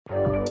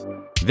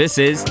This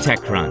is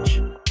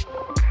TechCrunch.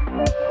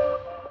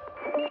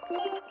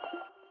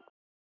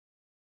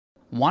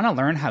 Want to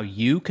learn how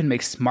you can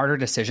make smarter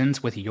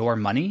decisions with your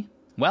money?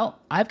 Well,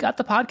 I've got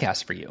the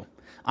podcast for you.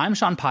 I'm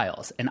Sean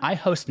Piles, and I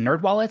host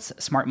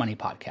NerdWallet's Smart Money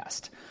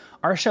Podcast.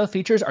 Our show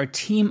features our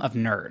team of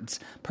nerds,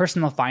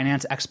 personal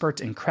finance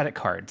experts in credit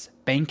cards,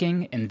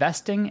 banking,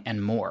 investing,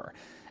 and more.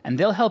 And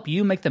they'll help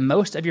you make the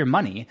most of your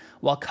money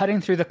while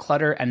cutting through the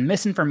clutter and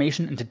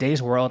misinformation in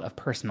today's world of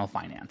personal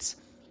finance.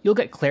 You'll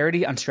get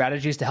clarity on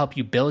strategies to help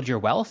you build your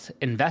wealth,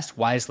 invest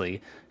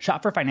wisely,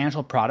 shop for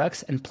financial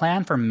products, and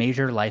plan for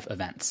major life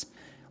events.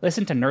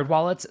 Listen to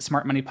NerdWallet's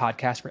Smart Money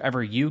Podcast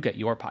wherever you get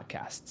your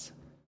podcasts.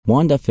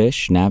 Wanda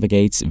Fish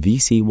navigates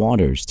VC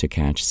waters to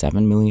catch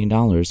 $7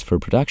 million for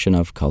production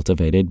of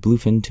cultivated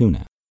bluefin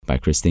tuna by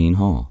Christine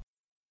Hall.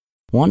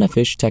 Wanda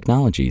Fish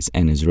Technologies,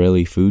 an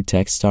Israeli food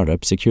tech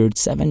startup, secured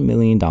 $7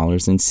 million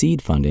in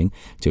seed funding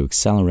to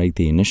accelerate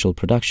the initial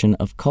production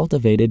of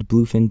cultivated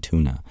bluefin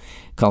tuna.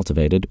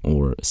 Cultivated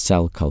or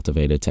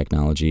cell-cultivated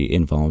technology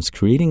involves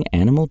creating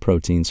animal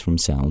proteins from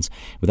cells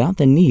without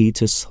the need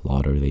to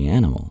slaughter the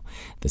animal.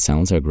 The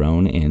cells are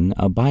grown in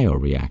a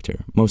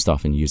bioreactor, most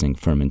often using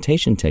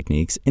fermentation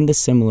techniques in the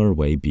similar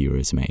way beer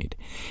is made.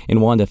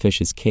 In Wanda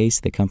Fish's case,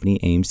 the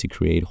company aims to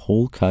create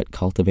whole-cut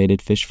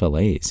cultivated fish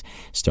fillets,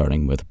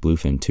 starting with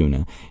bluefin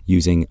tuna,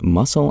 using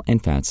muscle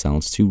and fat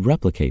cells to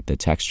replicate the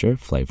texture,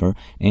 flavor,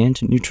 and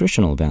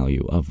nutritional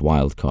value of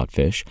wild-caught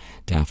fish,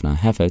 Daphna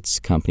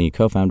Heffetz, company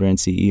co-founder and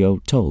CEO,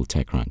 told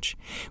TechCrunch.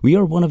 "We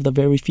are one of the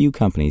very few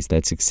companies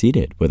that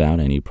succeeded without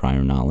any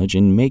prior knowledge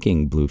in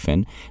making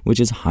bluefin, which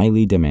is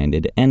highly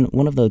demanded and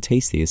one of the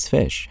tastiest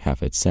fish,"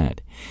 Heffetz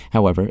said.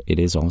 However, it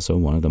is also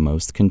one of the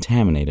most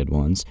contaminated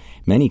ones.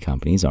 Many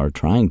companies are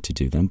trying to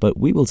do them, but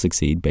we will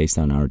succeed based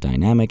on our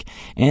dynamic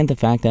and the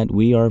fact that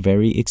we are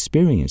very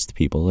experienced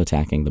people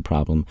attacking the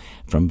problem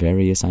from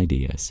various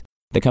ideas.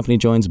 The company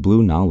joins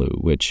Blue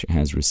Nalu, which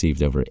has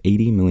received over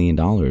 $80 million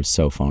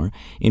so far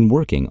in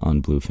working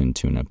on bluefin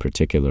tuna,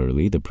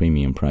 particularly the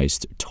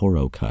premium-priced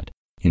Toro cut.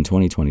 In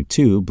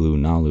 2022, Blue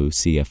Nalu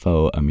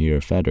CFO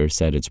Amir Feder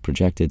said its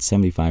projected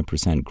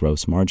 75%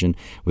 gross margin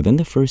within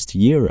the first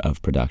year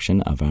of production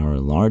of our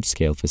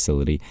large-scale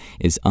facility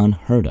is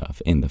unheard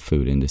of in the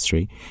food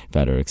industry.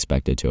 Feder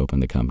expected to open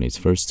the company's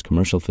first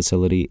commercial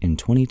facility in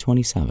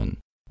 2027.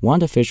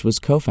 Wanda Fish was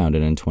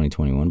co-founded in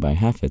 2021 by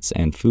Heffetz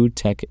and food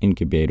tech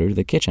incubator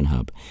The Kitchen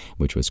Hub,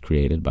 which was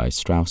created by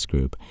Strauss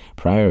Group.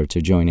 Prior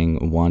to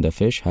joining Wanda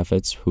Fish,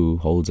 Heffetz, who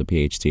holds a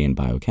PhD in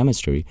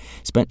biochemistry,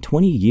 spent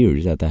 20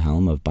 years at the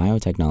helm of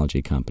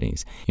biotechnology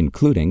companies,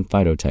 including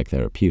Phytotech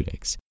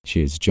Therapeutics.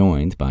 She is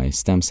joined by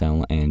stem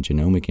cell and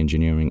genomic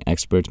engineering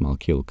expert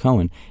Malkiel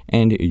Cohen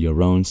and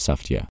Yaron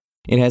Saftia.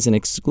 It has an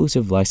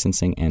exclusive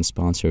licensing and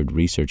sponsored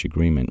research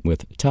agreement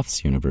with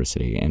Tufts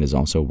University and is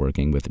also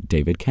working with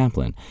David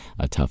Kaplan,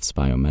 a Tufts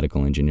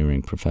biomedical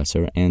engineering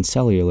professor and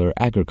cellular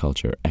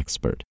agriculture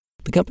expert.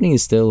 The company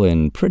is still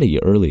in pretty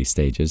early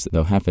stages,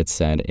 though Heffetz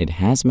said it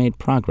has made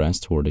progress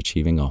toward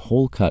achieving a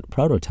whole-cut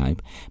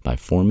prototype by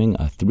forming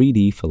a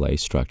 3D fillet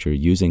structure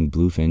using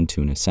bluefin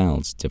tuna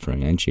cells,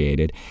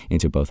 differentiated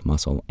into both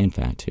muscle and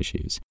fat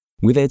tissues.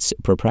 With its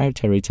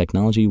proprietary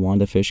technology,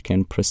 Wanda Fish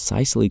can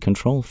precisely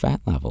control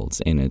fat levels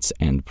in its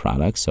end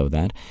product so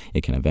that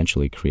it can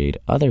eventually create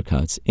other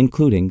cuts,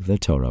 including the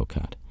Toro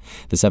cut.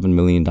 The $7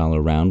 million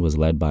round was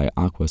led by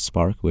Aqua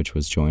Spark, which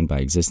was joined by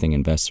existing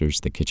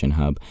investors The Kitchen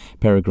Hub,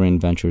 Peregrine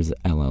Ventures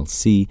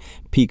LLC,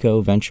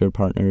 Pico Venture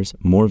Partners,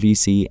 More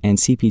VC, and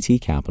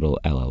CPT Capital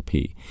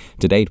LLP.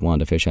 To date,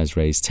 Wanda Fish has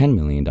raised $10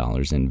 million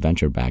in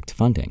venture-backed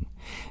funding.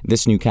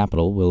 This new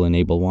capital will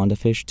enable Wanda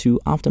Fish to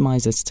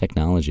optimize its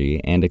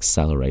technology and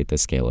accelerate the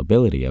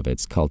scalability of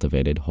its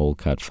cultivated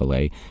whole-cut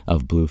fillet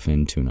of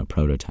bluefin tuna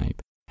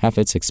prototype.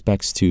 Heffetz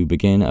expects to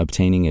begin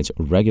obtaining its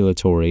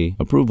regulatory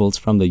approvals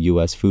from the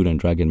U.S. Food and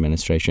Drug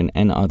Administration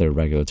and other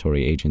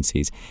regulatory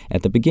agencies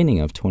at the beginning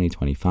of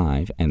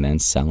 2025 and then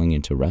selling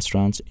into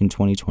restaurants in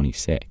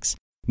 2026.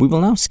 "We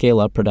will now scale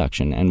up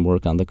production and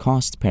work on the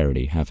cost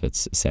parity,"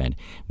 Heffetz said.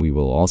 "We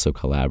will also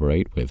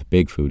collaborate with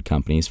big food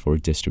companies for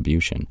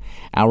distribution.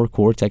 Our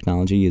core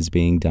technology is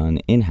being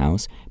done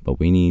in-house, but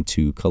we need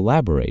to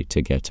collaborate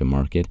to get to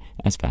market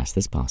as fast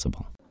as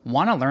possible."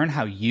 Want to learn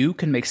how you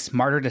can make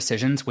smarter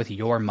decisions with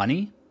your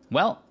money?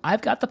 Well,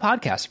 I've got the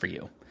podcast for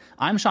you.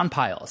 I'm Sean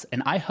Piles,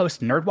 and I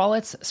host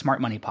NerdWallet's Smart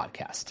Money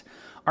Podcast.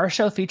 Our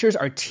show features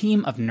our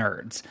team of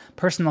nerds,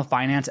 personal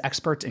finance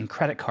experts in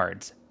credit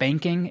cards,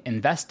 banking,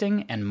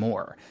 investing, and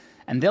more.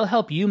 And they'll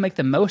help you make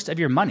the most of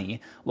your money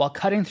while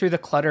cutting through the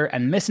clutter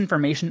and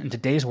misinformation in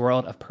today's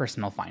world of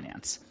personal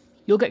finance.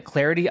 You'll get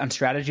clarity on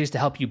strategies to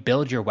help you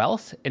build your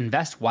wealth,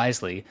 invest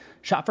wisely,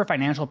 shop for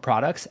financial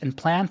products, and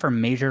plan for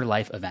major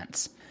life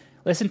events.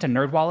 Listen to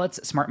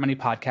NerdWallet's Smart Money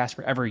Podcast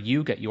wherever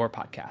you get your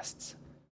podcasts.